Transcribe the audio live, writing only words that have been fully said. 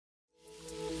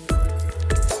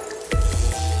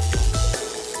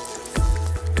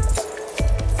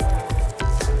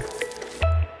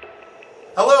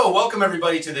Welcome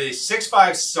everybody to the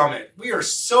 6.5 Summit. We are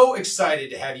so excited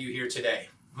to have you here today.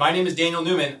 My name is Daniel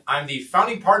Newman. I'm the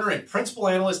founding partner and principal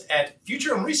analyst at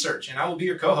Future and Research, and I will be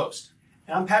your co-host.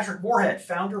 And I'm Patrick Moorhead,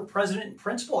 founder, president, and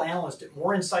principal analyst at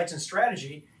Moor Insights and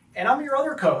Strategy, and I'm your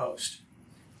other co-host.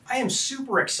 I am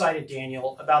super excited,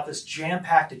 Daniel, about this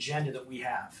jam-packed agenda that we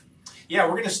have. Yeah,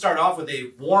 we're going to start off with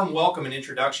a warm welcome and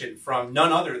introduction from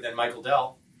none other than Michael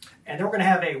Dell. And then we're going to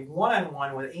have a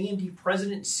one-on-one with AMD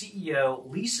President and CEO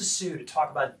Lisa Su to talk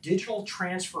about digital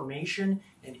transformation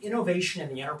and innovation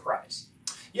in the enterprise.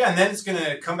 Yeah, and then it's going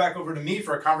to come back over to me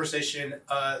for a conversation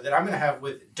that I'm going to have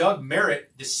with Doug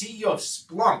Merritt, the CEO of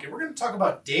Splunk. And we're going to talk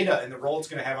about data and the role it's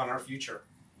going to have on our future.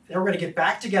 Then we're going to get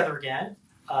back together again,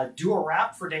 do a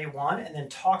wrap for day one, and then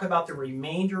talk about the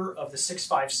remainder of the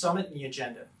 6.5 Summit and the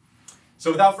agenda.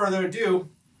 So without further ado,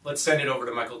 let's send it over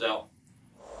to Michael Dell.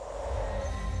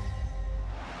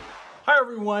 Hi,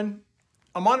 everyone.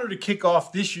 I'm honored to kick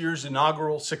off this year's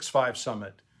inaugural 6.5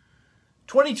 Summit.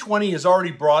 2020 has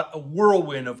already brought a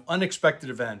whirlwind of unexpected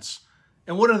events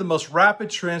and one of the most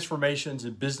rapid transformations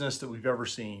in business that we've ever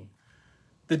seen.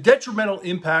 The detrimental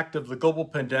impact of the global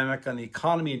pandemic on the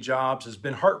economy and jobs has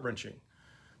been heart-wrenching.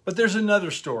 But there's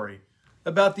another story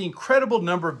about the incredible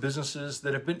number of businesses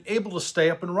that have been able to stay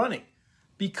up and running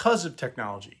because of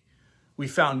technology. We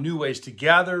found new ways to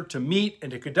gather, to meet,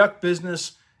 and to conduct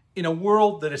business in a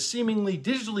world that is seemingly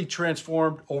digitally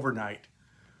transformed overnight.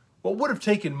 What would have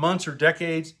taken months or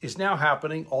decades is now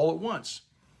happening all at once.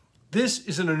 This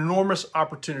is an enormous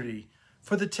opportunity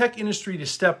for the tech industry to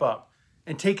step up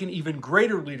and take an even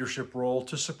greater leadership role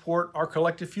to support our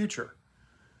collective future.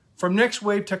 From next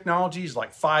wave technologies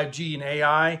like 5G and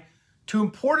AI to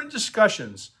important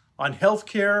discussions on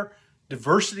healthcare,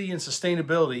 diversity, and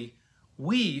sustainability,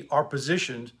 we are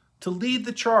positioned to lead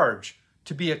the charge,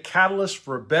 to be a catalyst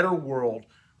for a better world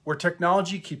where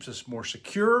technology keeps us more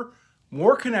secure,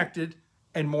 more connected,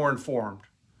 and more informed.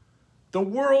 The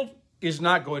world is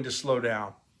not going to slow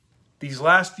down. These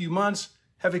last few months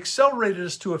have accelerated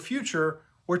us to a future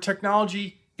where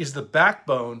technology is the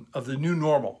backbone of the new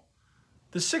normal.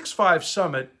 The 6.5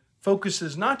 Summit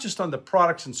focuses not just on the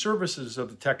products and services of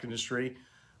the tech industry,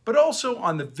 but also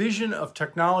on the vision of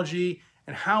technology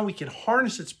and how we can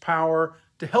harness its power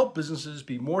to help businesses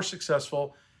be more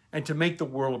successful and to make the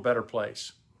world a better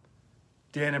place.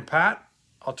 Dan and Pat,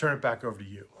 I'll turn it back over to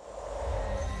you.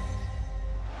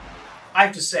 I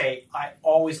have to say, I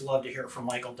always love to hear from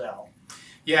Michael Dell.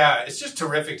 Yeah, it's just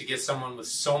terrific to get someone with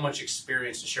so much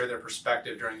experience to share their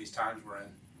perspective during these times we're in.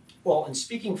 Well, and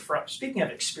speaking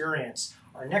of experience,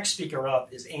 our next speaker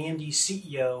up is AMD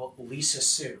CEO Lisa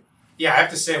Su. Yeah, I have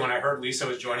to say, when I heard Lisa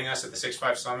was joining us at the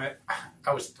 6.5 Summit,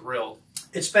 I was thrilled.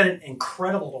 It's been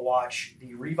incredible to watch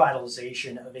the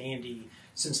revitalization of AMD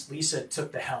since Lisa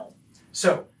took the helm.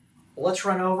 So let's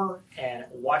run over and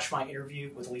watch my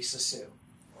interview with Lisa Su.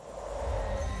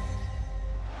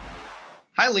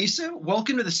 Hi, Lisa.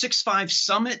 Welcome to the 6.5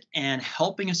 Summit and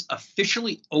helping us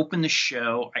officially open the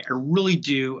show. I really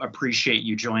do appreciate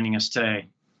you joining us today.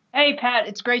 Hey, Pat,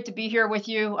 it's great to be here with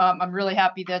you. I'm really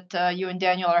happy that you and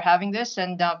Daniel are having this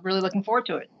and really looking forward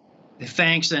to it.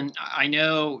 Thanks. And I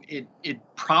know it'd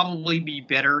probably be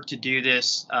better to do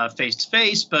this face to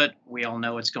face, but we all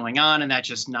know what's going on, and that's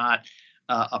just not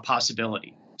a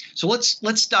possibility. So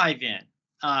let's dive in.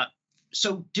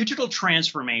 So digital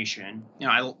transformation,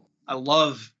 I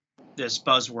love this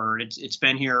buzzword. It's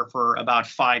been here for about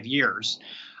 5 years.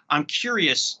 I'm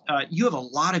curious, you have a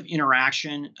lot of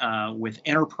interaction with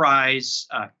enterprise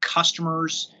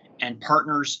customers and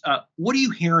partners. What are you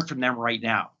hearing from them right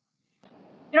now?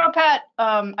 Pat,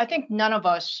 I think none of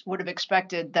us would have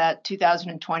expected that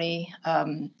 2020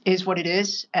 is what it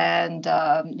is. And,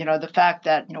 the fact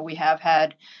that, we have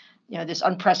had, this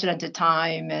unprecedented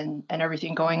time and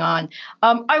everything going on.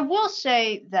 I will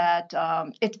say that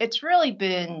it's really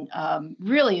been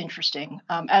really interesting.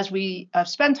 As we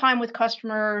spend time with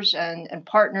customers and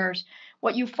partners,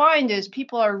 what you find is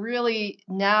people are really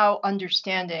now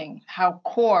understanding how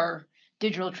core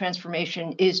digital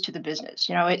transformation is to the business.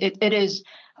 It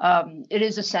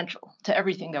is essential to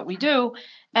everything that we do.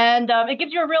 And it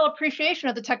gives you a real appreciation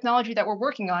of the technology that we're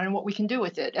working on and what we can do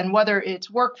with it. And whether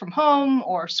it's work from home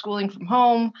or schooling from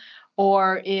home,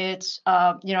 or it's,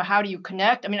 how do you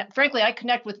connect? I mean, frankly, I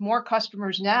connect with more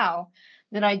customers now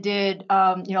than I did,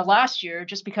 last year,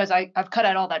 just because I've cut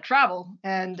out all that travel.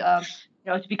 And,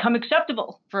 it's become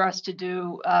acceptable for us to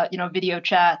do, video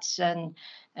chats and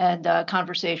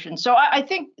conversations. So I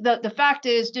think the fact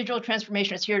is digital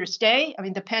transformation is here to stay. I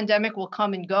mean, the pandemic will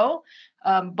come and go,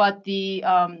 but the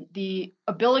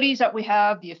abilities that we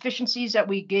have, the efficiencies that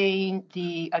we gain,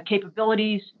 the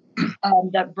capabilities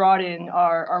that brought in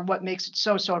are what makes it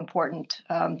so important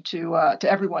to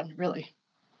everyone, really.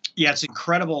 Yeah, it's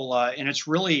incredible, and it's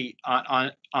really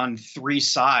on three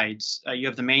sides. You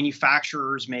have the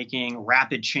manufacturers making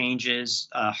rapid changes,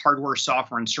 hardware,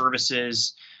 software, and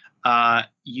services.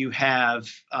 You have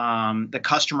the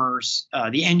customers,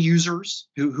 the end users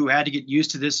who had to get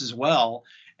used to this as well.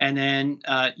 And then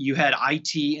you had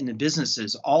IT and the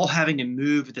businesses all having to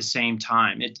move at the same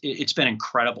time. It's been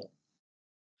incredible.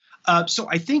 So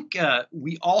I think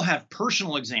we all have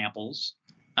personal examples.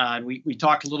 We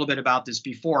talked a little bit about this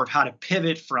before of how to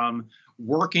pivot from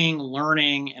working,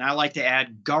 learning, and I like to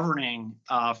add governing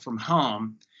from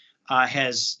home.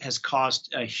 Has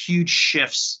caused huge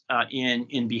shifts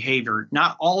in behavior.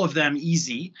 Not all of them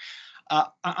easy.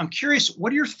 I'm curious,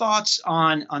 what are your thoughts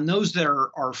on those that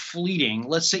are fleeting,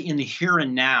 let's say in the here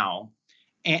and now,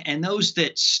 and those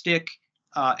that stick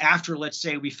after, let's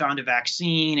say, we found a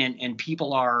vaccine and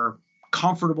people are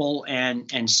comfortable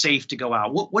and safe to go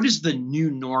out? What is the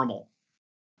new normal?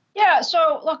 Yeah,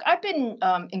 so look, I've been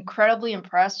incredibly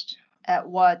impressed at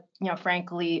what,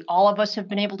 frankly, all of us have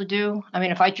been able to do. I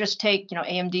mean, if I just take,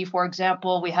 AMD, for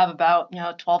example, we have about,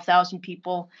 12,000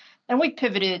 people, and we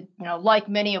pivoted, like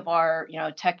many of our,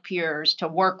 tech peers, to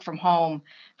work from home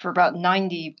for about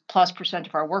 90+%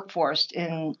 of our workforce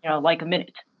in, like a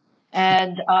minute.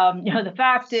 And, the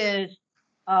fact is,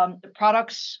 the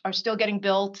products are still getting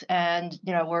built, and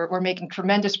we're making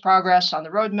tremendous progress on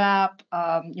the roadmap.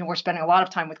 We're spending a lot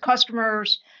of time with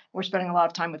customers. We're spending a lot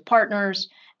of time with partners,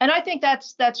 and I think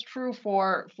that's true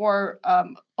for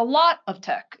a lot of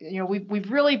tech.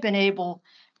 We've really been able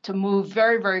to move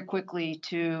very, very quickly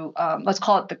to let's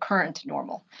call it the current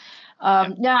normal.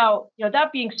 Now,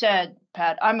 that being said,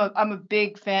 Pat, I'm a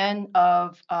big fan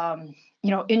of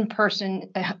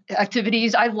in-person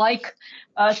activities. I like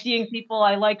seeing people.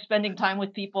 I like spending time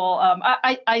with people.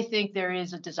 I think there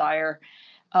is a desire,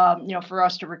 for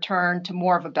us to return to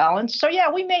more of a balance. So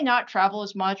yeah, we may not travel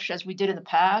as much as we did in the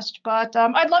past, but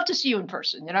I'd love to see you in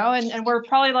person. And we're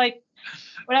probably like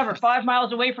whatever 5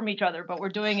 miles away from each other, but we're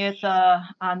doing it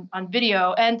on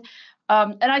video. And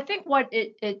I think what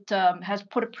it has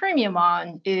put a premium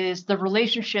on is the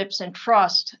relationships and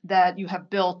trust that you have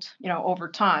built, over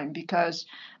time. Because,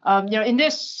 in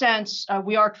this sense,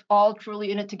 we are all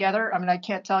truly in it together. I mean, I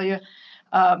can't tell you,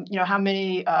 how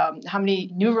many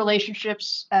new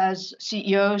relationships as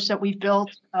CEOs that we've built.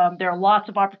 There are lots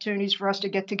of opportunities for us to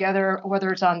get together,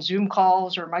 whether it's on Zoom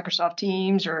calls or Microsoft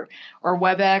Teams or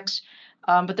WebEx.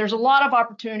 But there's a lot of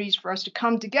opportunities for us to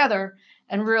come together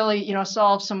and really,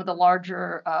 solve some of the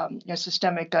larger,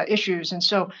 systemic issues. And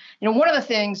so, one of the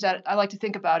things that I like to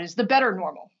think about is the better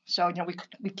normal. So,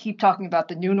 we keep talking about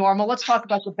the new normal. Let's talk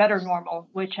about the better normal,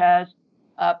 which has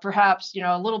perhaps,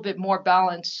 a little bit more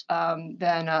balance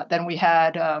than we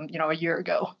had, a year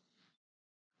ago.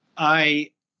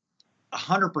 I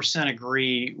 100%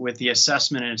 agree with the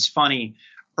assessment. And it's funny,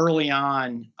 early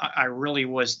on, I really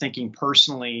was thinking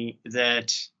personally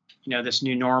that this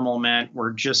new normal meant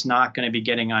we're just not going to be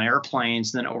getting on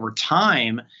airplanes. Then over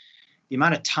time, the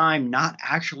amount of time not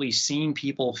actually seeing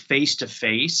people face to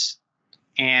face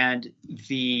and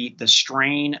the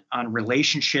strain on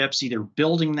relationships, either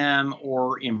building them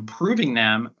or improving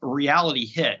them, reality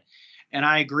hit. And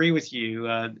I agree with you.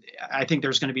 I think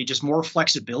there's going to be just more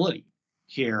flexibility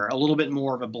here, a little bit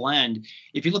more of a blend.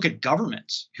 If you look at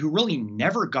governments who really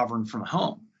never govern from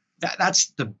home,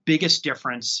 that's the biggest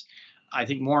difference. I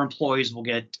think more employees will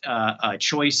get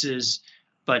choices,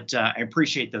 but I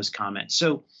appreciate those comments.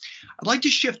 So I'd like to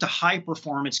shift to high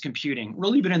performance computing.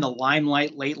 Really been in the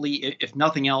limelight lately, if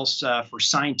nothing else, for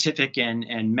scientific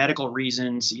and medical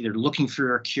reasons, either looking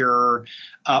for a cure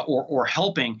or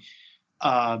helping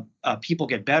people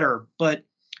get better. But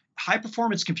high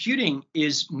performance computing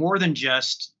is more than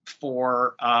just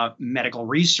for medical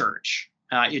research.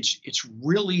 It's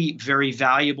really very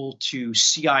valuable to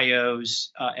CIOs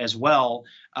as well.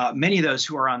 Many of those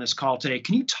who are on this call today,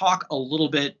 can you talk a little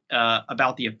bit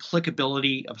about the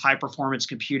applicability of high performance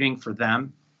computing for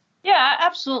them? Yeah,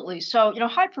 absolutely. So,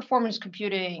 high performance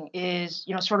computing is,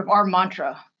 sort of our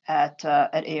mantra at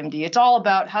AMD. It's all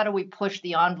about how do we push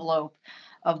the envelope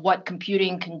of what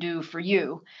computing can do for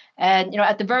you. And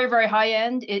at the very, very high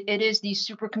end, it is these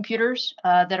supercomputers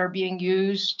that are being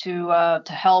used to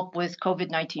help with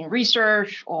COVID-19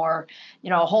 research or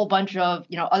a whole bunch of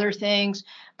other things.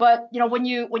 But when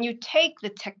you take the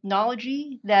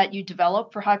technology that you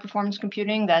develop for high performance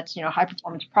computing, that's high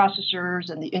performance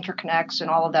processors and the interconnects and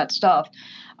all of that stuff,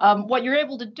 what you're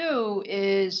able to do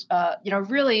is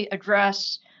really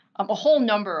address a whole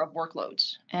number of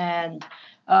workloads. And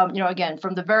again,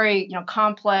 from the very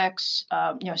complex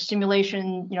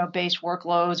simulation based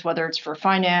workloads, whether it's for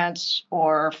finance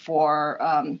or for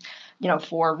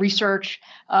for research,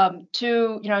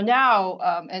 to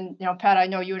now and Pat, I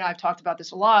know you and I have talked about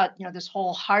this a lot. This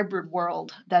whole hybrid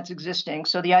world that's existing.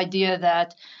 So the idea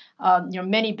that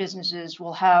many businesses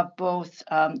will have both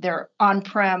their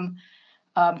on-prem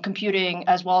computing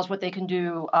as well as what they can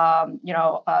do,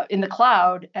 in the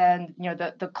cloud, and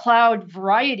the cloud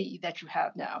variety that you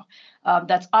have now,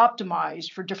 that's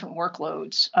optimized for different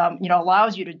workloads,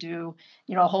 allows you to do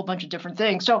a whole bunch of different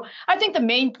things. So I think the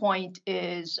main point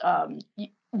is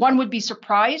one would be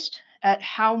surprised at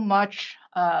how much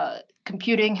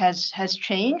computing has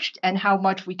changed and how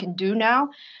much we can do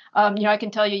now. I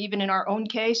can tell you, even in our own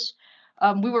case,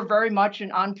 we were very much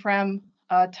an on-prem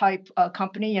type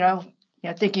company.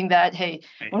 Thinking that, hey,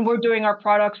 when we're doing our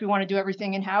products, we want to do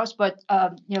everything in-house. But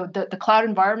the cloud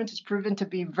environment has proven to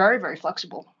be very, very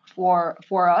flexible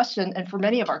for us and for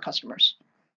many of our customers.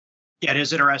 Yeah, it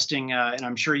is interesting, and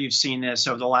I'm sure you've seen this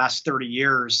over the last 30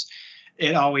 years.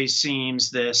 It always seems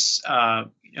this,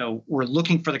 we're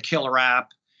looking for the killer app,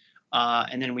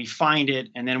 and then we find it,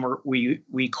 and then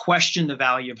we question the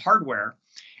value of hardware.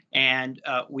 And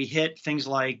we hit things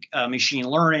like machine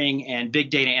learning and big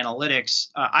data analytics.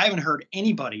 I haven't heard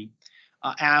anybody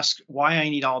ask why I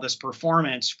need all this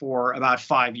performance for about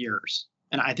 5 years.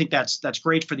 And I think that's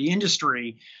great for the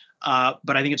industry,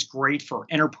 but I think it's great for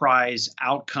enterprise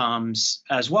outcomes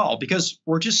as well, because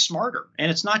we're just smarter. And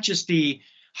it's not just the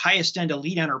highest end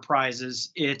elite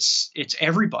enterprises, it's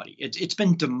everybody. It's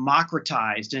been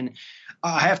democratized. And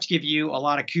I have to give you a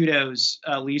lot of kudos,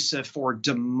 Lisa, for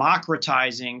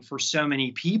democratizing for so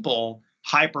many people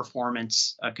high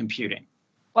performance computing.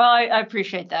 Well, I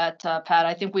appreciate that, Pat.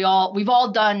 I think we've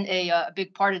all done a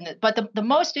big part in it. But the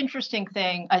most interesting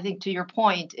thing, I think, to your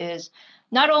point, is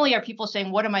not only are people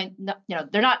saying, what am I,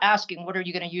 they're not asking, what are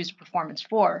you going to use the performance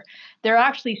for? They're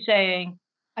actually saying,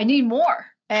 I need more.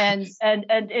 And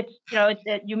it's,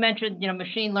 you mentioned,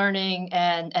 machine learning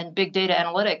and big data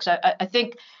analytics. I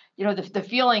think, the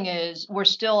feeling is we're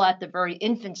still at the very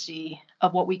infancy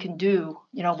of what we can do,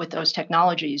 with those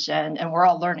technologies, and we're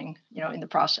all learning, in the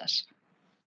process.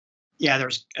 Yeah,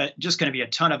 there's just going to be a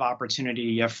ton of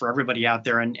opportunity for everybody out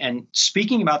there. And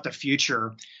speaking about the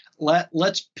future,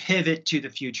 let's pivot to the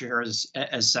future here as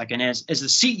a second. As the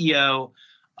CEO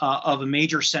of a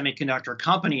major semiconductor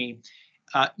company,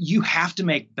 you have to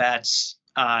make bets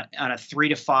on a 3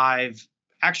 to 5,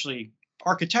 actually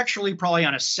architecturally probably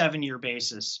on a 7-year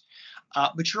basis.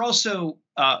 But you're also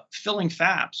filling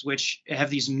fabs, which have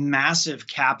these massive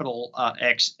capital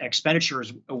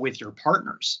expenditures with your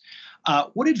partners.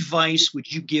 What advice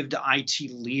would you give to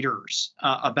IT leaders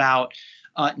about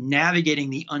navigating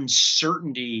the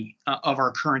uncertainty of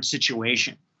our current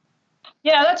situation?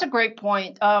 Yeah, that's a great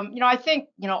point. I think,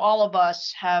 all of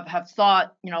us have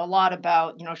thought, a lot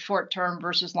about, short term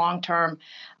versus long term.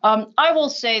 I will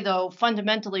say, though,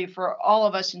 fundamentally for all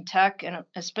of us in tech, and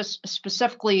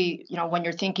specifically, when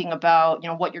you're thinking about,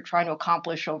 what you're trying to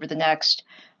accomplish over the next,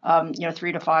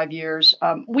 3 to 5 years,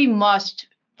 we must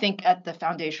think at the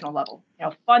foundational level,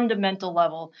 fundamental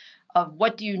level of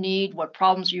what do you need, what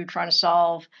problems are you trying to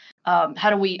solve, how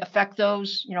do we affect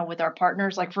those, with our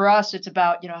partners. Like for us, it's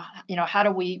about, how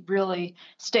do we really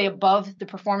stay above the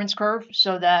performance curve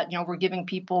so that, we're giving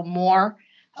people more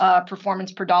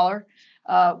performance per dollar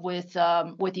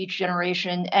with each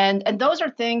generation. And those are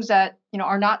things that,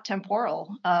 are not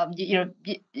temporal. You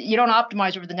don't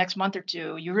optimize over the next month or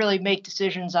two. You really make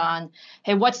decisions on,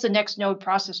 hey, what's the next node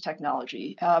process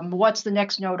technology? What's the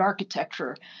next node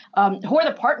architecture? Who are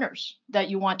the partners that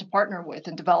you want to partner with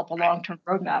and develop a long-term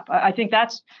roadmap? I think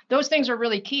those things are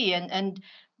really key. And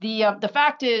the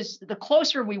fact is, the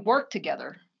closer we work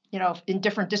together, in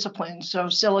different disciplines, so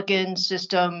silicon,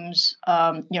 systems,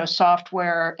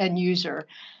 software, and user,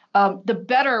 the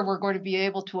better we're going to be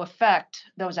able to affect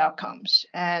those outcomes.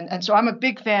 And so I'm a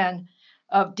big fan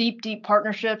of deep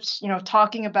partnerships,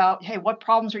 talking about, hey, what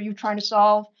problems are you trying to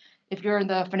solve? If you're in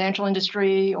the financial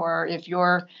industry, or if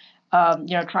you're,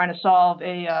 trying to solve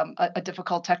a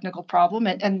difficult technical problem,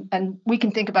 and we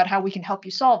can think about how we can help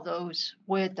you solve those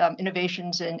with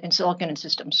innovations in silicon and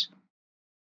systems.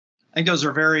 I think those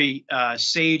are very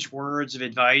sage words of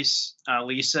advice,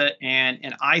 Lisa.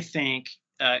 And I think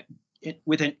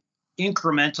with an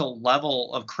incremental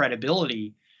level of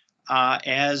credibility,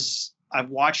 as I've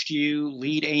watched you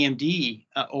lead AMD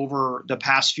over the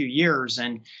past few years,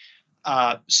 and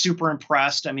super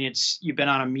impressed. I mean, you've been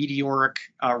on a meteoric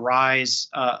rise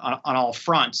on all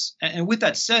fronts. And with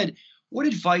that said, what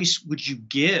advice would you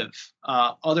give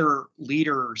other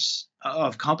leaders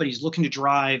of companies looking to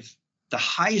drive the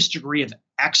highest degree of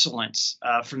excellence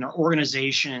from their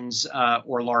organizations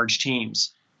or large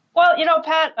teams? Well,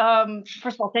 Pat,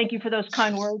 first of all, thank you for those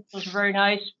kind words. Those are very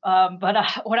nice. But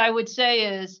what I would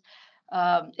say is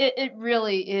it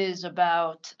really is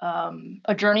about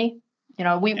a journey.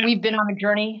 We've been on a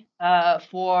journey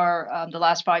for the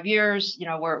last 5 years.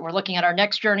 We're looking at our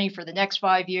next journey for the next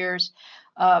 5 years.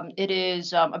 It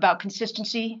is about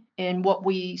consistency in what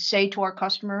we say to our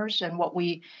customers and what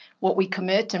we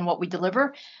commit and what we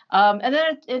deliver. And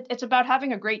then it's about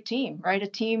having a great team, right? A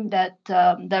team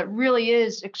that really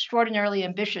is extraordinarily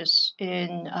ambitious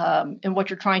in what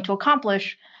you're trying to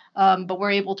accomplish, but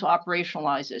we're able to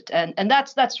operationalize it. And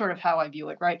that's sort of how I view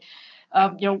it, right?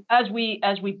 As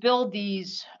we build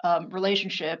these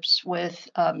relationships with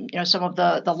some of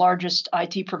the largest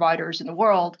IT providers in the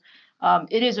world,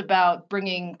 it is about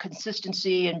bringing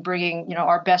consistency and bringing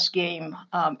our best game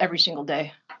every single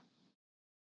day.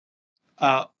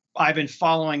 I've been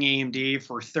following AMD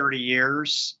for 30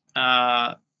 years.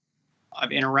 I've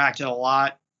interacted a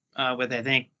lot with, I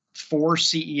think, 4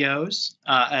 CEOs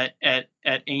at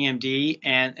AMD.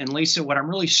 And Lisa, what I'm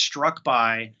really struck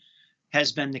by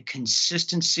has been the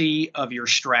consistency of your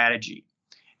strategy.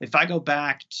 If I go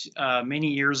back many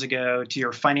years ago to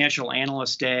your financial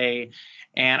analyst day,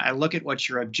 and I look at what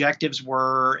your objectives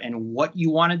were and what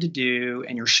you wanted to do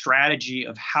and your strategy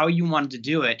of how you wanted to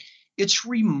do it, it's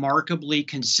remarkably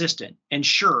consistent. And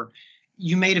sure,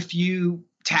 you made a few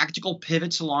tactical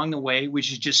pivots along the way,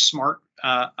 which is just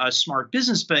a smart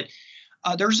business, but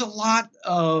there's a lot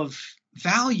of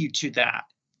value to that.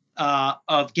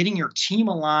 Of getting your team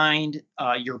aligned,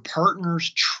 your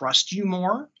partners trust you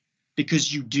more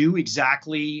because you do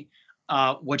exactly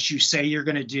what you say you're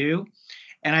going to do.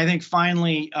 And I think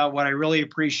finally, what I really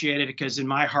appreciated, because in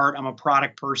my heart, I'm a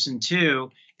product person too,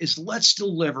 is let's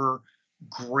deliver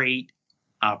great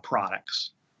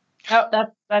products. Oh,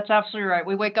 that's absolutely right.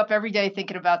 We wake up every day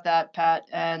thinking about that, Pat.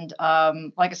 And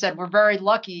like I said, we're very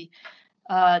lucky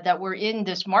that we're in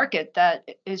this market that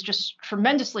is just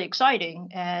tremendously exciting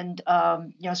and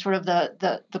sort of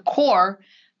the core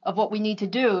of what we need to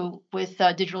do with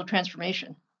digital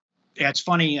transformation. Yeah, it's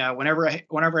funny.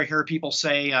 Whenever I hear people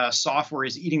say software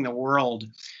is eating the world,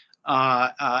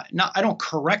 I don't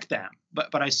correct them,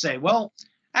 but I say, well,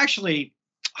 actually,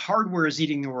 hardware is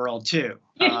eating the world too.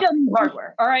 You still need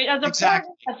hardware, all right? As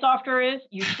Exactly. important as software is,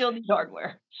 you still need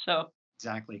hardware. So.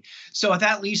 Exactly. So with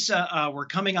that, Lisa, we're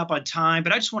coming up on time,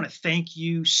 but I just want to thank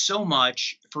you so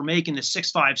much for making the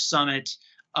 6.5 Summit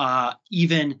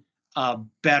even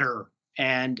better.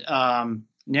 And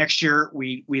next year,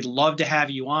 we'd love to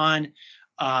have you on.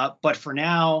 But for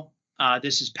now,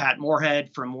 this is Pat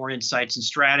Moorhead from Moor Insights and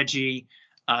Strategy,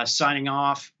 signing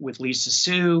off with Lisa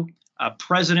Su,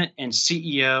 President and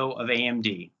CEO of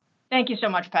AMD. Thank you so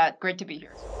much, Pat. Great to be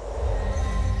here.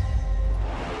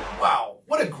 Wow,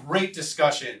 what a great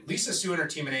discussion. Lisa Su and her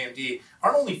team at AMD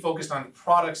aren't only focused on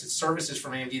products and services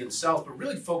from AMD themselves, but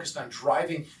really focused on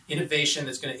driving innovation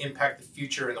that's going to impact the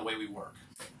future and the way we work.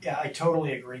 Yeah, I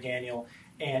totally agree, Daniel.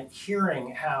 And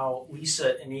hearing how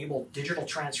Lisa enabled digital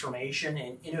transformation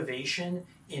and innovation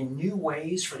in new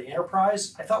ways for the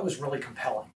enterprise, I thought was really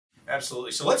compelling.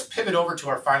 Absolutely. So let's pivot over to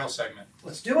our final segment.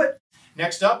 Let's do it.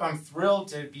 Next up, I'm thrilled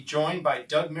to be joined by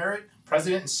Doug Merritt,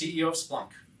 President and CEO of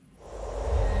Splunk.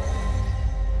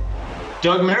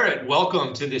 Doug Merritt,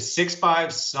 welcome to the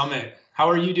 6.5 Summit. How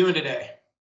are you doing today?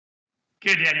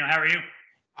 Good, Daniel. How are you?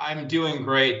 I'm doing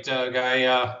great, Doug.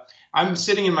 I'm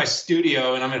sitting in my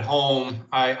studio and I'm at home.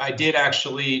 I did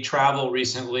actually travel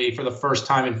recently for the first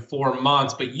time in 4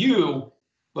 months, but you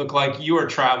look like you are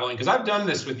traveling because I've done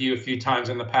this with you a few times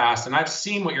in the past and I've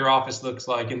seen what your office looks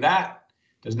like, and that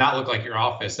does not look like your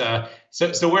office.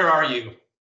 So where are you?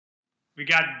 We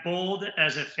got bold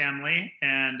as a family,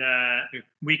 and a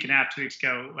week and a half, 2 weeks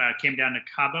ago, came down to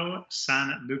Cabo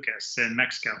San Lucas in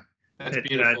Mexico. That's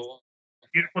beautiful.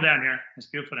 Beautiful down here. It's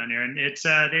beautiful down here, and it's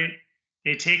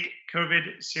they take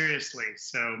COVID seriously.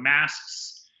 So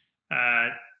masks,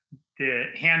 the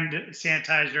hand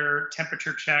sanitizer,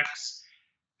 temperature checks.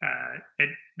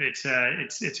 It's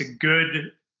a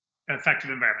good, effective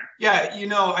environment. Yeah,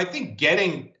 I think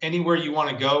getting anywhere you want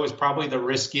to go is probably the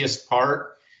riskiest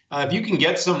part. If you can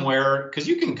get somewhere, because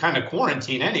you can kind of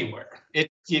quarantine anywhere.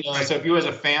 So if you as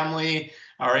a family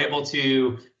are able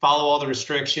to follow all the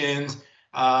restrictions,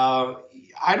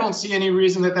 I don't see any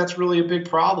reason that that's really a big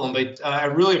problem. But I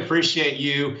really appreciate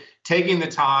you taking the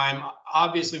time.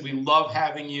 obviously, we love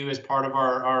having you as part of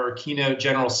our keynote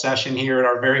general session here at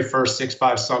our very first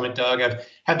 6.5 Summit, Doug. I've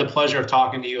had the pleasure of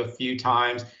talking to you a few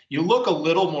times. You look a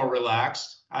little more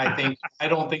relaxed. I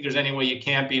don't think there's any way you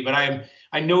can't be, but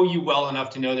I know you well enough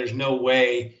to know there's no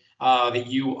way that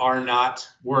you are not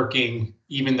working,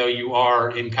 even though you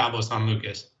are in Cabo San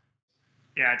Lucas.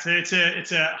 Yeah,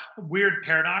 it's a weird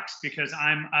paradox because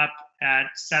I'm up at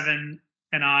 7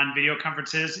 and on video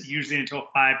conferences, usually until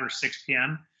 5 or 6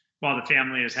 p.m. while the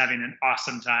family is having an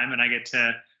awesome time, and I get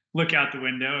to look out the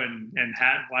window and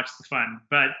watch the fun.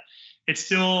 But it's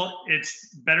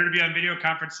better to be on video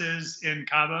conferences in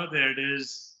Cabo than it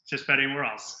is just about anywhere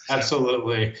else. So.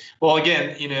 Absolutely. Well,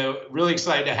 again, really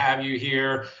excited to have you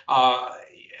here.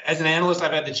 As an analyst,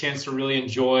 I've had the chance to really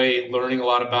enjoy learning a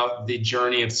lot about the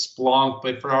journey of Splunk.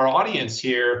 But for our audience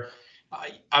here,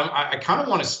 I kind of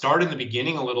want to start in the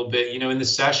beginning a little bit. In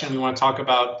this session, we want to talk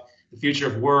about the future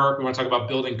of work. We want to talk about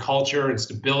building culture and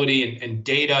stability and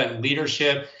data and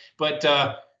leadership. But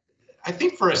I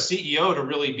think for a CEO to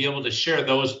really be able to share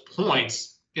those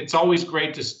points, it's always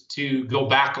great to go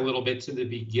back a little bit to the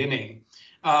beginning.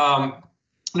 And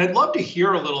I'd love to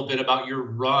hear a little bit about your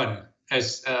run at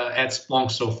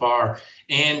Splunk so far,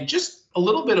 and just a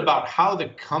little bit about how the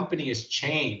company has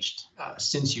changed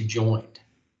since you joined.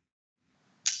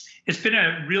 It's been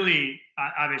a really,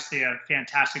 obviously, a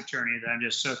fantastic journey that I'm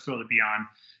just so thrilled to be on.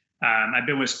 I've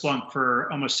been with Splunk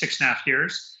for almost 6.5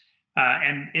 years,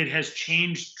 and it has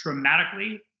changed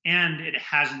dramatically, and it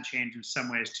hasn't changed in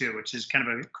some ways too, which is kind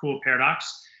of a cool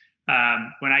paradox.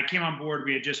 When I came on board,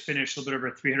 we had just finished a little bit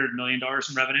over $300 million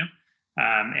in revenue.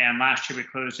 And last year we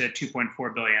closed at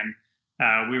 2.4 billion.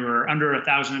 We were under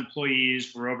 1,000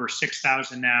 employees. We're over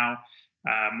 6,000 now.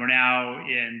 We're now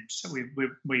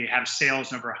we have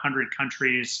sales in over 100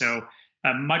 countries, so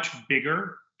a much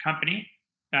bigger company.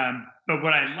 But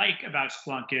what I like about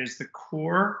Splunk is the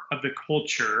core of the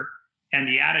culture and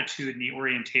the attitude and the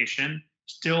orientation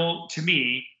still, to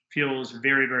me, feels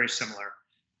very, very similar.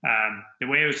 The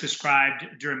way it was described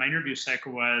during my interview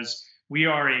cycle was, we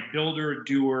are a builder,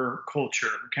 doer culture.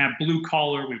 We're kind of blue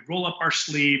collar. We roll up our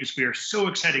sleeves. We are so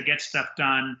excited to get stuff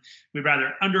done. We'd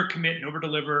rather undercommit and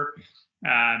overdeliver.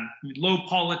 Low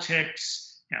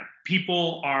politics.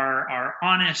 People are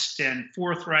honest and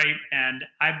forthright, and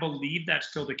I believe that's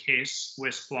still the case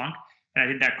with Splunk. And I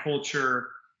think that culture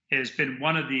has been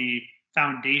one of the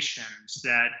foundations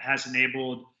that has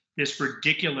enabled this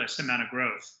ridiculous amount of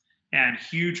growth and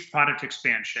huge product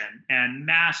expansion and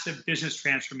massive business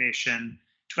transformation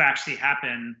to actually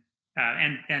happen,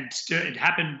 and still it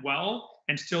happened well,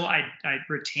 and still I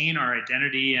retain our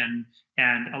identity and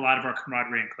a lot of our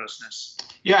camaraderie and closeness.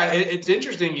 Yeah, it's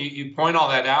interesting you point all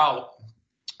that out.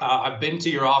 I've been to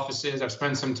your offices, I've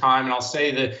spent some time, and I'll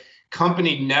say the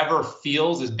company never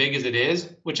feels as big as it is,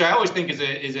 which I always think is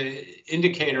an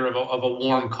indicator of a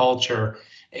warm culture.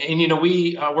 And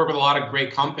we work with a lot of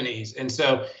great companies, and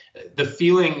so the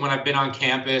feeling when I've been on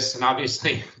campus, and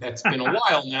obviously that's been a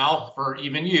while now for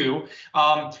even you,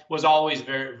 was always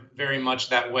very, very much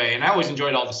that way. And I always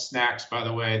enjoyed all the snacks, by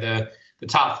the way, the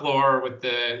top floor with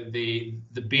the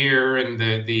beer and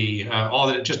the all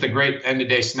the just the great end of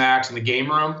day snacks in the game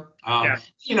room.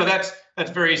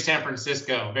 That's very San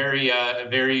Francisco, very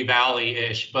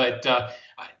Valley-ish, but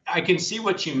I can see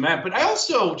what you meant. But I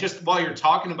also, just while you're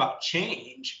talking about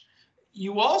change,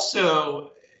 you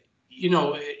also,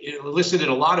 it elicited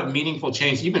a lot of meaningful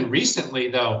change. Even recently,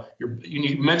 though,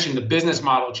 you mentioned the business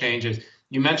model changes.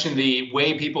 You mentioned the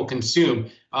way people consume.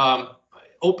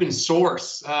 Open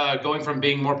source, going from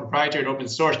being more proprietary to open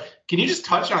source. Can you just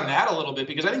touch on that a little bit?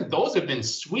 Because I think those have been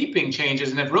sweeping changes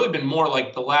and have really been more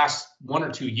like the last 1 or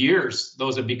 2 years.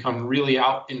 Those have become really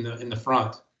out in the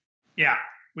front. Yeah,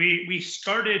 we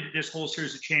started this whole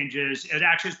series of changes. It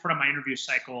actually was part of my interview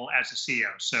cycle as a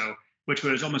CEO, which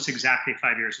was almost exactly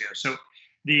 5 years ago. So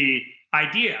the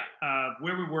idea of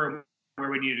where we were,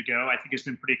 where we needed to go, I think has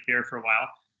been pretty clear for a while.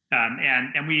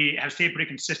 And we have stayed pretty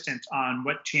consistent on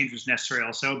what change was necessary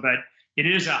also, but it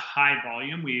is a high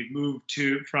volume. We've moved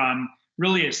from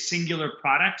really a singular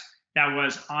product that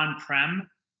was on-prem,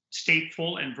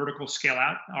 stateful and vertical scale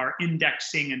out, our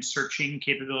indexing and searching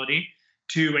capability,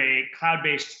 to a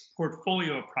cloud-based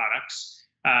portfolio of products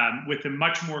with a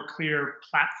much more clear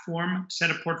platform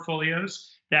set of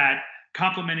portfolios that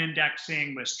complement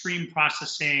indexing with stream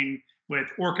processing, with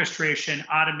orchestration,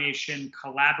 automation,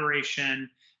 collaboration,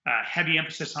 heavy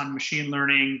emphasis on machine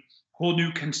learning, whole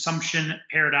new consumption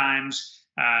paradigms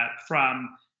from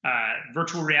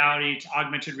virtual reality to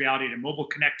augmented reality to mobile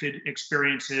connected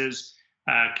experiences,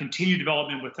 continued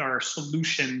development with our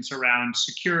solutions around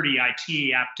security,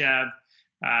 IT, app dev.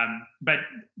 But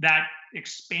that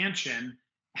expansion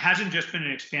hasn't just been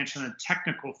an expansion on the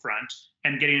technical front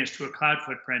and getting us to a cloud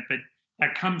footprint, but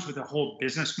that comes with a whole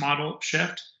business model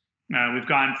shift. We've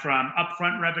gone from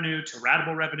upfront revenue to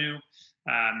ratable revenue,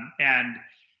 and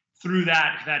through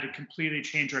that have had to completely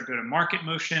change our go-to-market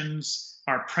motions,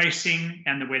 our pricing,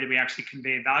 and the way that we actually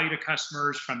convey value to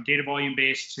customers, from data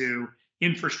volume-based to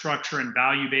infrastructure and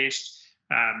value-based.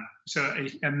 So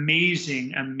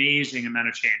amazing amount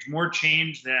of change, more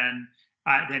change than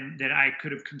I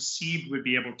could have conceived would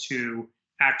be able to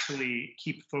actually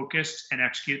keep focused and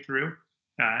execute through.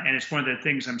 And it's one of the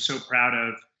things I'm so proud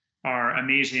of our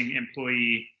amazing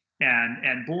employee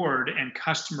and board and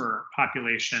customer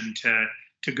population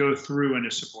to go through and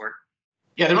to support.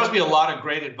 Yeah, there must be a lot of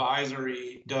great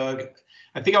advisory, Doug.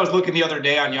 I think I was looking the other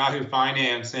day on Yahoo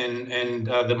Finance, and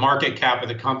the market cap of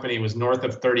the company was north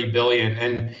of 30 billion.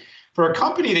 And for a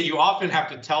company that you often have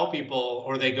to tell people,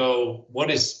 or they go, "What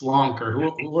is Splunk?" or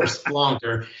 "Who are Splunk?"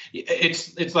 or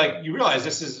it's like you realize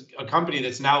this is a company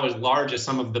that's now as large as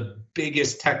some of the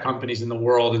biggest tech companies in the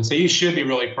world, and so you should be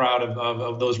really proud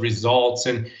of those results.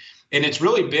 And it's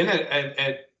really been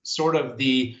at sort of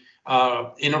the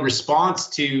in a response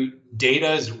to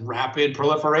data's rapid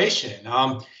proliferation.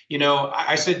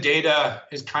 I said data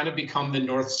has kind of become the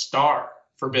North Star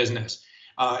for business.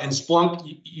 And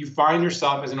Splunk, you find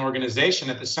yourself as an organization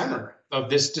at the center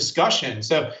of this discussion.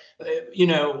 So,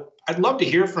 I'd love to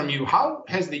hear from you. How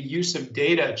has the use of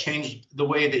data changed the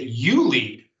way that you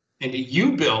lead and that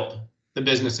you build the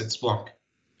business at Splunk?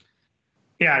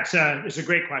 Yeah, it's a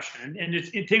great question,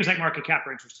 and things like market cap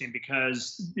are interesting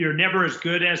because you're never as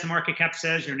good as the market cap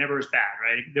says. You're never as bad,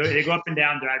 right? They go up and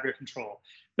down. They're out of your control.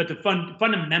 But the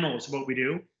fundamentals of what we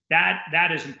do,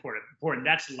 that is important.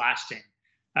 That's lasting,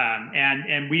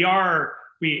 and we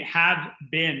have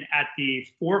been at the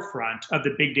forefront of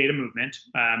the big data movement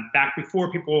back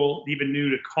before people even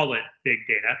knew to call it big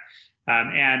data,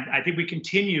 and I think we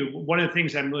continue. One of the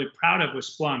things I'm really proud of with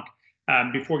Splunk,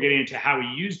 before getting into how we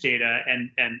use data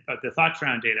and the thoughts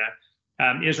around data,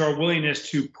 is our willingness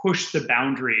to push the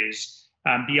boundaries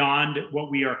beyond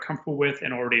what we are comfortable with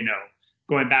and already know.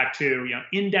 Going back to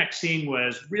indexing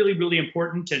was really, really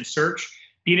important in search.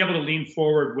 Being able to lean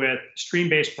forward with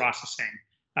stream-based processing,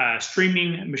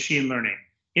 streaming machine learning,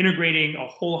 integrating a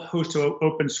whole host of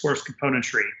open source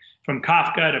componentry, from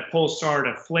Kafka to Pulsar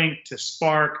to Flink to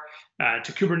Spark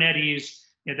to Kubernetes.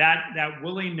 That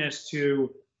willingness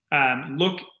to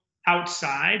look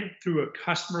outside through a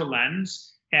customer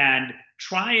lens and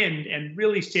try and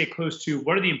really stay close to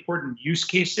what are the important use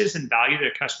cases and value that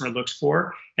a customer looks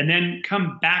for, and then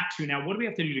come back to, now, what do we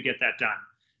have to do to get that done?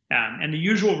 And the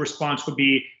usual response would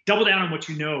be double down on what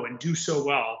you know and do so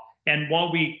well. And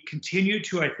while we continue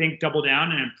to, I think, double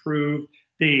down and improve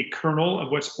the kernel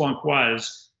of what Splunk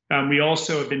was, we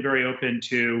also have been very open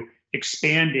to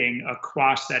expanding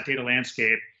across that data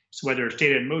landscape. So whether it's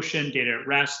data in motion, data at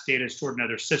rest, data stored in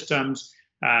other systems,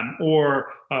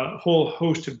 or a whole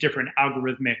host of different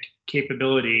algorithmic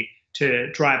capability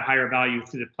to drive higher value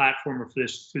through the platform or through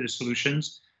the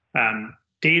solutions.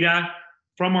 Data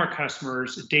from our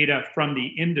customers, data from the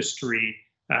industry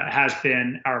has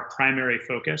been our primary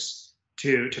focus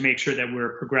to make sure that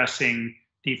we're progressing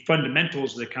the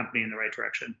fundamentals of the company in the right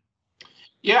direction.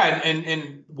 Yeah,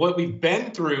 and what we've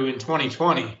been through in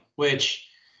 2020, which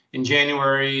in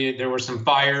January, there were some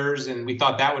fires, and we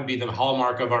thought that would be the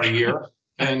hallmark of our year.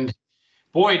 And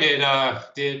boy, did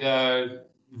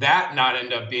that not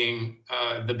end up being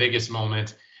the biggest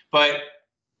moment. But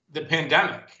the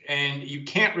pandemic, and you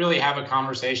can't really have a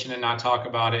conversation and not talk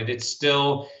about it. It's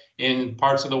still, in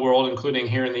parts of the world, including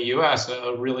here in the US,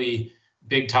 a really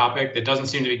big topic that doesn't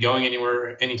seem to be going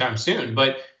anywhere anytime soon.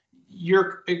 But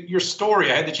your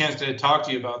story, I had the chance to talk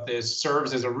to you about this,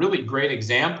 serves as a really great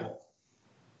example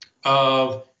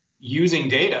of using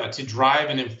data to drive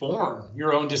and inform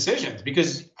your own decisions.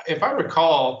 Because if I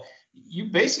recall, you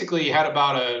basically had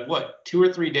about a 2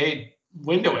 or 3 day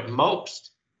window at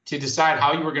most to decide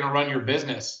how you were going to run your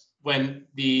business when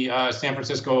the San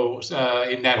Francisco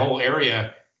in that whole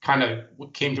area kind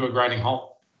of came to a grinding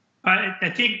halt.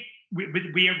 I think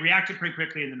we reacted pretty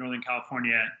quickly in the Northern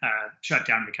California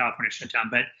shutdown,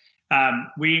 but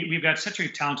we've got such a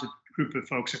talented group of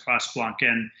folks across Splunk,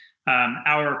 and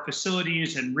our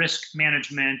facilities and risk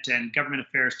management and government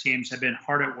affairs teams have been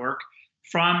hard at work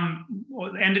from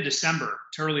the end of December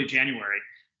to early January,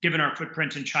 given our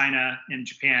footprint in China, in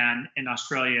Japan, in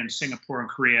Australia, and Singapore and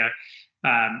Korea,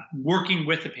 working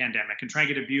with the pandemic and trying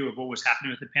to get a view of what was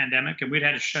happening with the pandemic. And we'd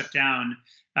had to shut down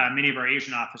many of our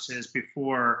Asian offices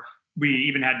before we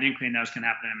even had an inkling that was going to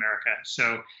happen in America.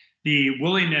 So the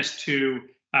willingness to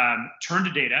turn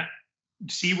to data,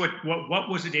 see what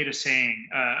was the data saying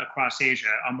across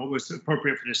Asia on what was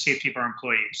appropriate for the safety of our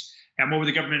employees, and what were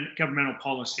the governmental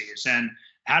policies, and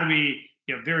how do we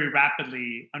very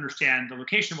rapidly understand the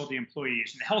location of all the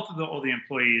employees and the health of all the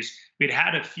employees. We'd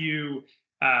had a few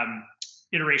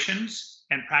iterations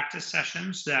and practice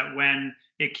sessions that when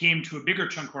it came to a bigger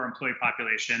chunk of our employee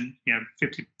population,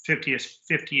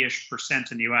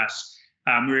 50-ish% in the US,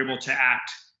 we were able to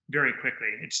act very quickly.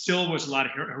 It still was a lot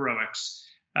of heroics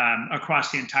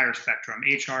across the entire spectrum,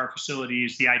 HR,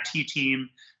 facilities, the IT team.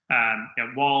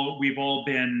 While we've all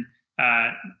been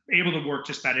able to work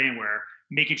just about anywhere,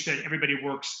 making sure that everybody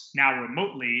works now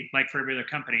remotely, like for every other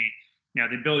company, the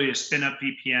ability to spin up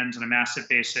VPNs on a massive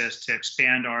basis to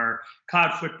expand our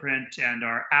cloud footprint and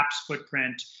our apps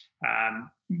footprint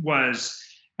was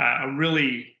a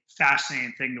really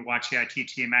fascinating thing to watch the IT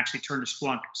team actually turn to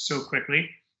Splunk so quickly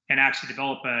and actually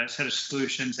develop a set of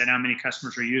solutions that now many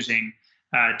customers are using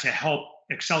to help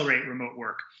accelerate remote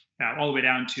work, all the way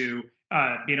down to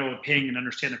being able to ping and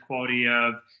understand the quality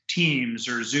of Teams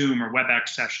or Zoom or WebEx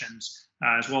sessions,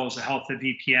 as well as the health of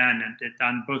VPN, and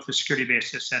on both the security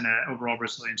basis and an overall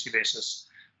resiliency basis.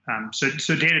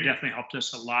 So data definitely helped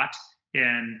us a lot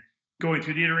in going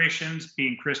through the iterations,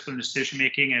 being crisp in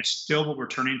decision-making, and it's still what we're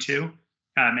turning to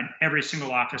in every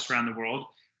single office around the world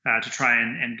to try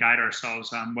and guide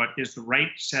ourselves on what is the right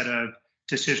set of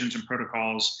decisions and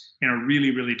protocols in a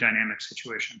really, really dynamic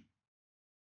situation.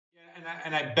 Yeah,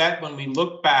 and I bet when we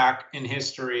look back in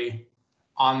history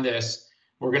on this,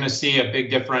 we're going to see a big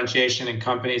differentiation in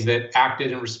companies that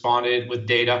acted and responded with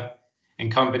data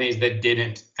and companies that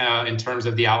didn't in terms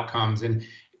of the outcomes. And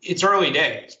it's early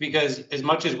days, because as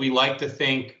much as we like to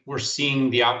think we're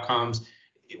seeing the outcomes,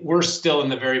 we're still in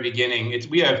the very beginning.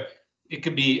 It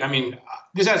could be, I mean,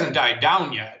 this hasn't died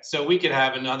down yet. So we could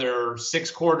have another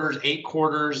 6 quarters, 8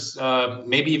 quarters,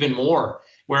 maybe even more,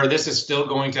 where this is still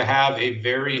going to have a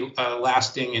very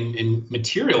lasting and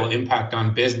material impact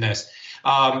on business.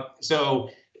 So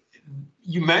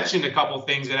you mentioned a couple of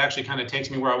things that actually kind of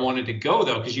takes me where I wanted to go,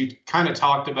 though, because you kind of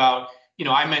talked about,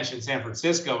 I mentioned San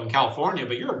Francisco and California,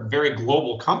 but you're a very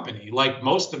global company, like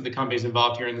most of the companies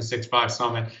involved here in the 6.5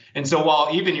 Summit. And so while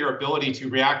even your ability to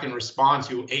react and respond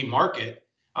to a market,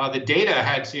 the data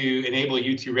had to enable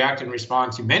you to react and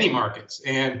respond to many markets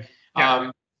and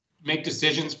make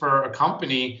decisions for a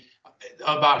company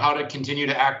about how to continue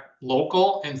to act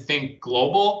local and think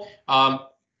global.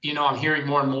 I'm hearing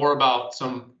more and more about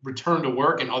some return to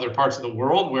work in other parts of the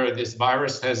world where this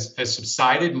virus has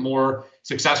subsided more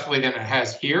successfully than it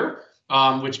has here,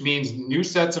 which means new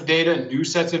sets of data, new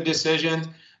sets of decisions.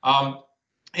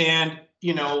 And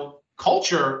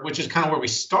culture, which is kind of where we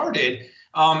started,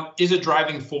 is a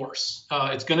driving force.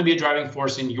 It's going to be a driving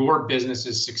force in your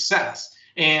business's success.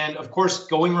 And of course,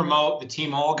 going remote, the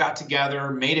team all got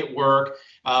together, made it work,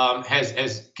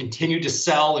 has continued to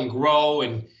sell and grow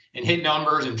and hit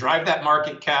numbers and drive that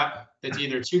market cap that's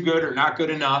either too good or not good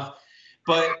enough.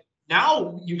 But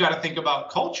now you got to think about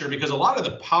culture, because a lot of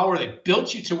the power that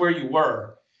built you to where you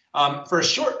were, for a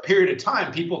short period of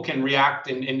time, people can react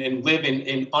and live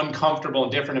in uncomfortable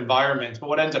and different environments. But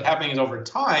what ends up happening is over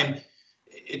time,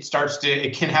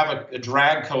 it can have a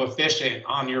drag coefficient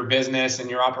on your business and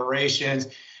your operations.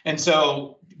 And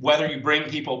so whether you bring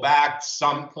people back at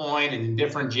some point and in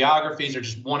different geographies are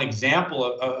just one example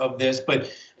of this,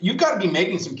 but you've got to be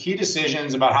making some key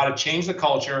decisions about how to change the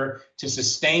culture to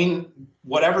sustain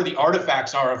whatever the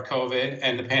artifacts are of COVID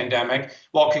and the pandemic,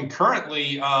 while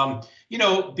concurrently,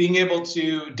 being able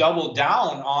to double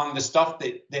down on the stuff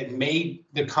that made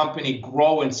the company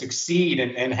grow and succeed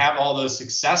and have all those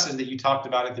successes that you talked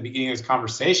about at the beginning of this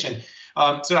conversation.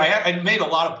 So I made a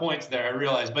lot of points there, I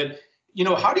realized, but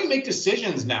how do you make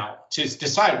decisions now to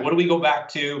decide what do we go back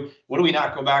to, what do we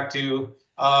not go back to,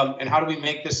 and how do we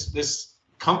make this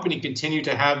company continue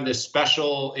to have the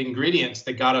special ingredients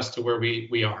that got us to where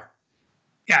we are?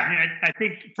 Yeah, I mean, I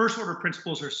think first order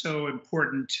principles are so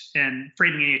important in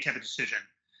framing any type of decision.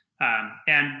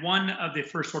 And one of the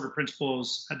first order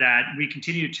principles that we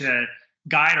continue to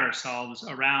guide ourselves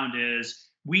around is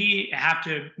we've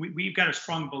got a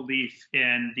strong belief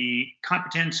in the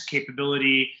competence,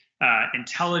 capability,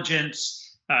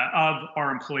 intelligence of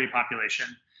our employee population.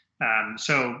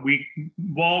 So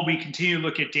while we continue to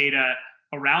look at data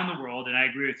around the world, and I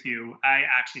agree with you, I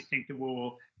actually think that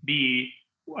we'll be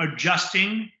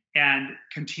adjusting and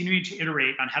continuing to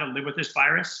iterate on how to live with this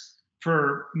virus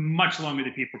for much longer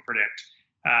than people predict.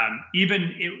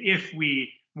 Even if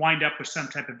we wind up with some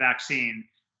type of vaccine,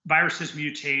 viruses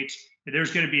mutate.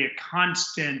 There's going to be a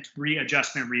constant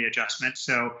readjustment.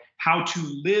 So how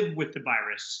to live with the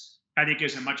virus, I think,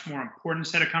 is a much more important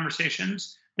set of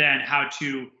conversations than how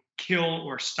to kill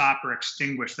or stop or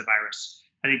extinguish the virus.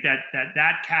 I think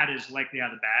that cat is likely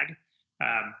out of the bag.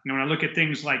 When I look at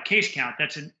things like case count,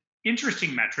 that's an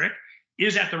interesting metric.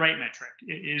 Is that the right metric?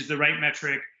 Is the right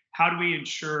metric? How do we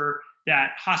ensure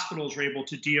that hospitals are able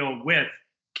to deal with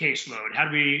caseload? How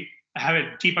do we have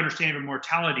a deep understanding of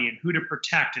mortality and who to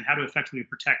protect and how to effectively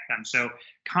protect them? So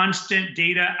constant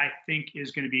data, I think,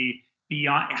 is going to be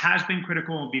beyond, it has been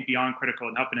critical and will be beyond critical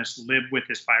in helping us live with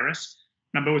this virus.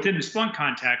 But within the Splunk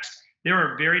context, there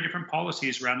are very different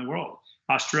policies around the world.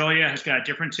 Australia has got a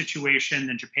different situation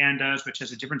than Japan does, which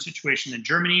has a different situation than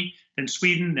Germany, than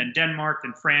Sweden, than Denmark,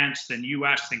 than France, than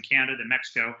US, than Canada, than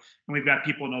Mexico. And we've got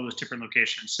people in all those different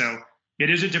locations. So it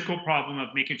is a difficult problem of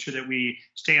making sure that we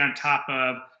stay on top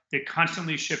of the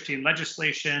constantly shifting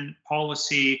legislation,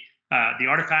 policy, the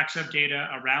artifacts of data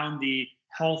around the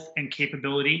health and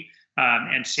capability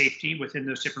and safety within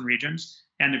those different regions.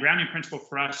 And the grounding principle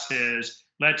for us is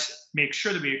let's make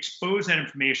sure that we expose that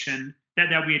information,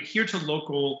 that we adhere to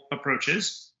local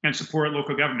approaches and support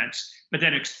local governments, but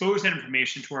then expose that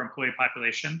information to our employee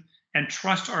population and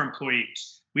trust our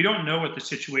employees. We don't know what the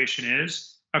situation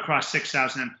is across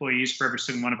 6,000 employees for every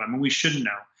single one of them, and we shouldn't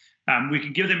know. We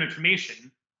can give them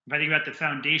information. If I think about the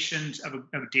foundations of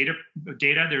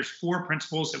data, there's 4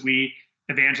 principles that we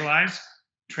evangelize: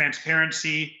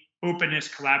 transparency, openness,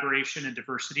 collaboration, and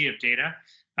diversity of data.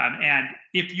 And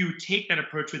if you take that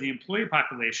approach with the employee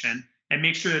population and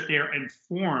make sure that they're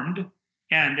informed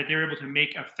and that they're able to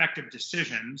make effective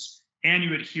decisions, and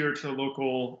you adhere to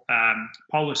local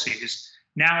policies,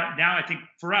 now I think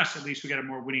for us, at least, we got a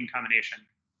more winning combination.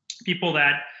 People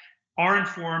that are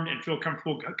informed and feel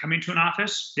comfortable coming to an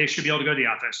office, they should be able to go to the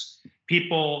office.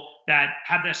 People that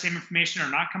have that same information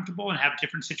are not comfortable and have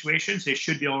different situations, they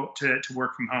should be able to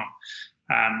work from home.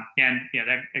 And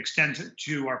that extends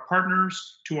to our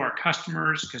partners, to our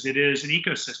customers, because it is an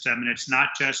ecosystem, and it's not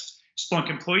just Splunk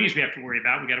employees we have to worry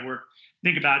about. We got to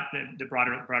think about the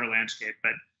broader landscape.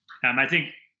 But I think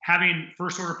having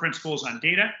first order principles on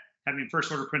data, having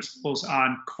first order principles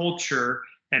on culture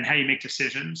and how you make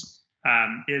decisions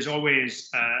is always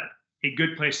a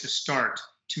good place to start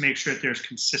to make sure that there's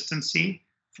consistency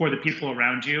for the people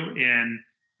around you in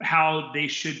how they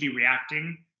should be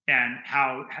reacting, and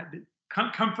how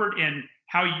comfort in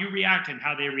how you react and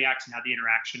how they react and how the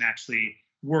interaction actually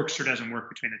works or doesn't work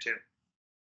between the two.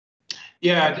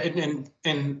 Yeah,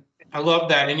 and I love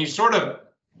that. And you sort of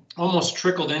almost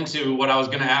trickled into what I was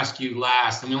going to ask you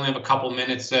last, and we only have a couple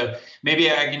minutes, so maybe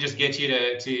I can just get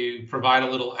you to provide a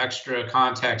little extra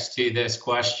context to this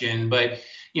question. But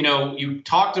you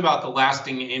talked about the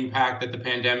lasting impact that the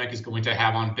pandemic is going to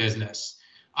have on business.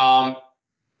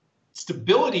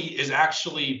 Stability is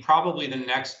actually probably the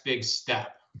next big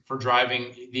step for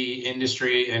driving the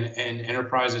industry and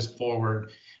enterprises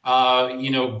forward.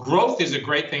 Growth is a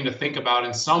great thing to think about,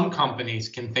 and some companies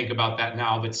can think about that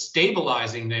now, but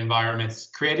stabilizing the environments,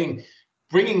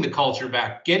 bringing the culture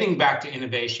back, getting back to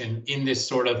innovation in this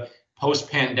sort of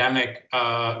post-pandemic,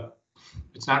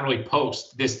 it's not really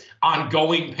post, this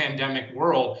ongoing pandemic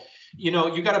world, you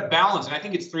got to balance. And I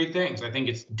think it's 3 things. I think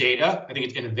it's data, I think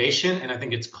it's innovation, and I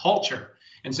think it's culture.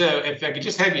 And so if I could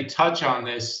just have you touch on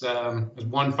this as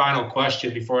one final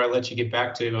question before I let you get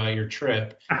back to your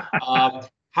trip.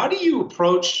 How do you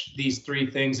approach these 3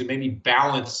 things and maybe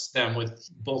balance them with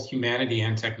both humanity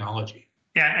and technology?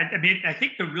 Yeah, I mean, I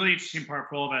think the really interesting part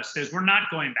for all of us is we're not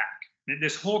going back.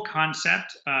 This whole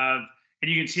concept of,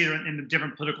 and you can see it in the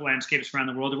different political landscapes around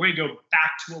the world, the way to go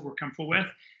back to what we're comfortable with.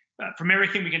 From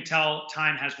everything we can tell,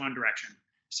 time has one direction.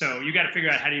 So you got to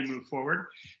figure out how do you move forward.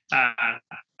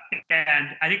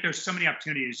 And I think there's so many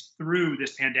opportunities through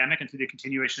this pandemic and through the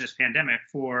continuation of this pandemic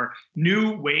for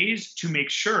new ways to make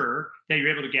sure that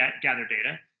you're able to gather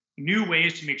data, new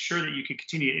ways to make sure that you can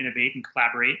continue to innovate and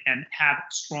collaborate and have a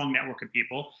strong network of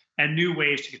people, and new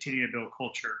ways to continue to build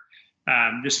culture.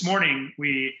 This morning,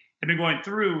 we have been going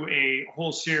through a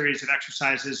whole series of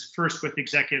exercises, first with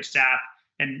executive staff,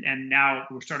 and now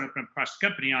we're starting up across the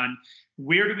company on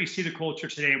where do we see the culture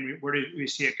today and where do we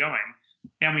see it going.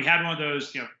 And we had one of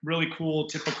those, really cool,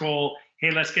 typical,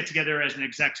 hey, let's get together as an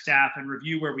exec staff and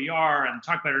review where we are and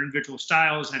talk about our individual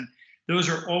styles. And those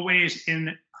are always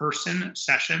in-person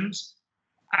sessions.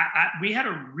 We had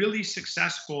a really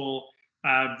successful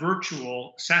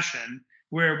virtual session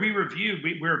where we were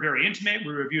very intimate.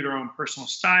 We reviewed our own personal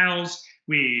styles.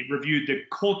 We reviewed the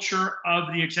culture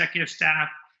of the executive staff,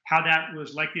 how that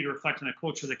was likely to reflect on the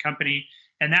culture of the company.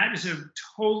 And that is a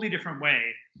totally different way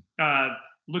of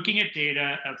looking at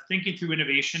data, of thinking through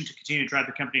innovation to continue to drive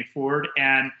the company forward,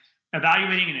 and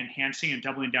evaluating and enhancing and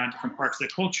doubling down different parts of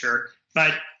the culture.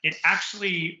 But it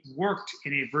actually worked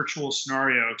in a virtual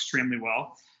scenario extremely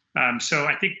well. So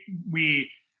I think we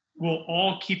will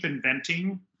all keep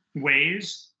inventing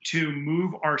ways to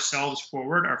move ourselves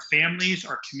forward, our families,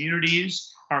 our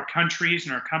communities, our countries,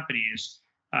 and our companies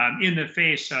in the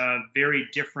face of very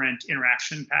different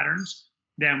interaction patterns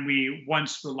than we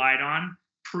once relied on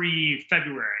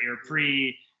pre-February or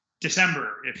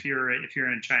pre-December if you're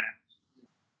in China.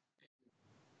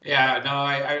 Yeah, no,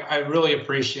 I really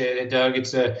appreciate it, Doug.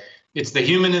 It's the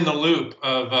human in the loop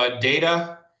of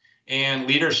data and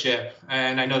leadership.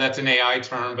 And I know that's an AI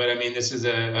term, but I mean, this is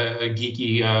a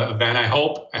geeky event. I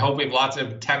hope we have lots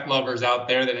of tech lovers out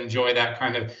there that enjoy that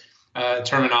kind of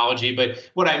terminology. But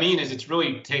what I mean is it's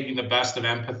really taking the best of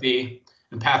empathy,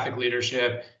 empathic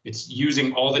leadership. It's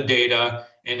using all the data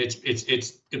and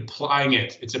it's applying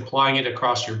it. It's applying it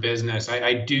across your business.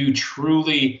 I do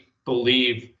truly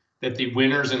believe that the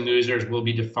winners and losers will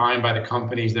be defined by the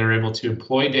companies that are able to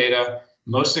employ data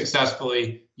most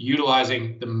successfully,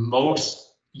 utilizing the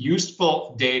most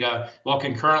useful data while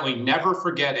concurrently never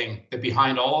forgetting that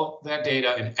behind all that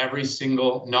data and every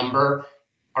single number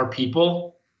are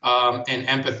people, and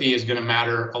empathy is going to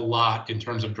matter a lot in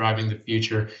terms of driving the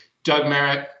future. Doug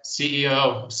Merritt, CEO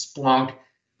of Splunk,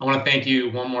 I want to thank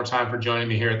you one more time for joining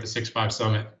me here at the 6.5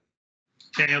 Summit.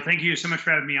 Daniel, thank you so much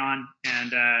for having me on,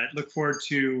 and look forward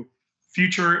to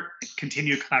future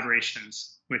continued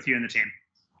collaborations with you and the team.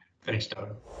 Thanks,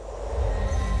 Doug.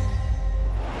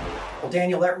 Well,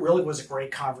 Daniel, that really was a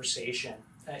great conversation.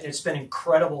 It's been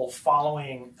incredible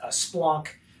following Splunk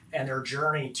and their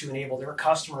journey to enable their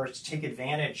customers to take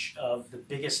advantage of the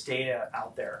biggest data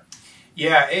out there.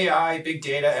 Yeah, AI, big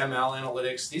data, ML,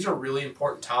 analytics, these are really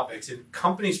important topics. And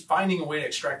companies finding a way to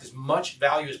extract as much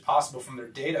value as possible from their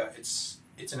data, it's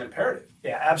an imperative.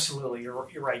 Yeah, absolutely. You're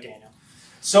right, Daniel.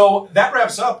 So that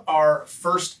wraps up our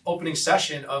first opening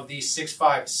session of the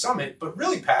 6.5 Summit. But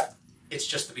really, Pat, it's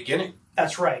just the beginning.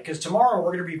 That's right, because tomorrow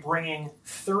we're going to be bringing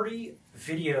 30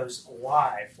 videos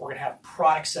live. We're going to have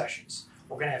product sessions.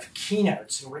 We're going to have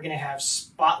keynotes, and we're going to have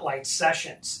spotlight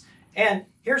sessions. And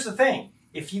here's the thing.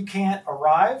 If you can't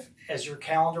arrive as your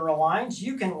calendar aligns,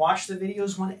 you can watch the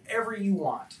videos whenever you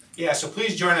want. Yeah, so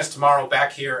please join us tomorrow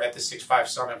back here at the 6.5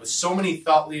 Summit with so many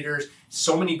thought leaders,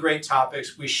 so many great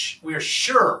topics. We are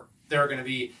sure there are going to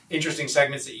be interesting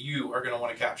segments that you are going to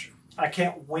want to capture. I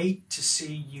can't wait to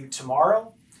see you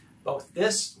tomorrow. But with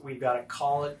this, we've got to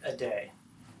call it a day.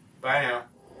 Bye now.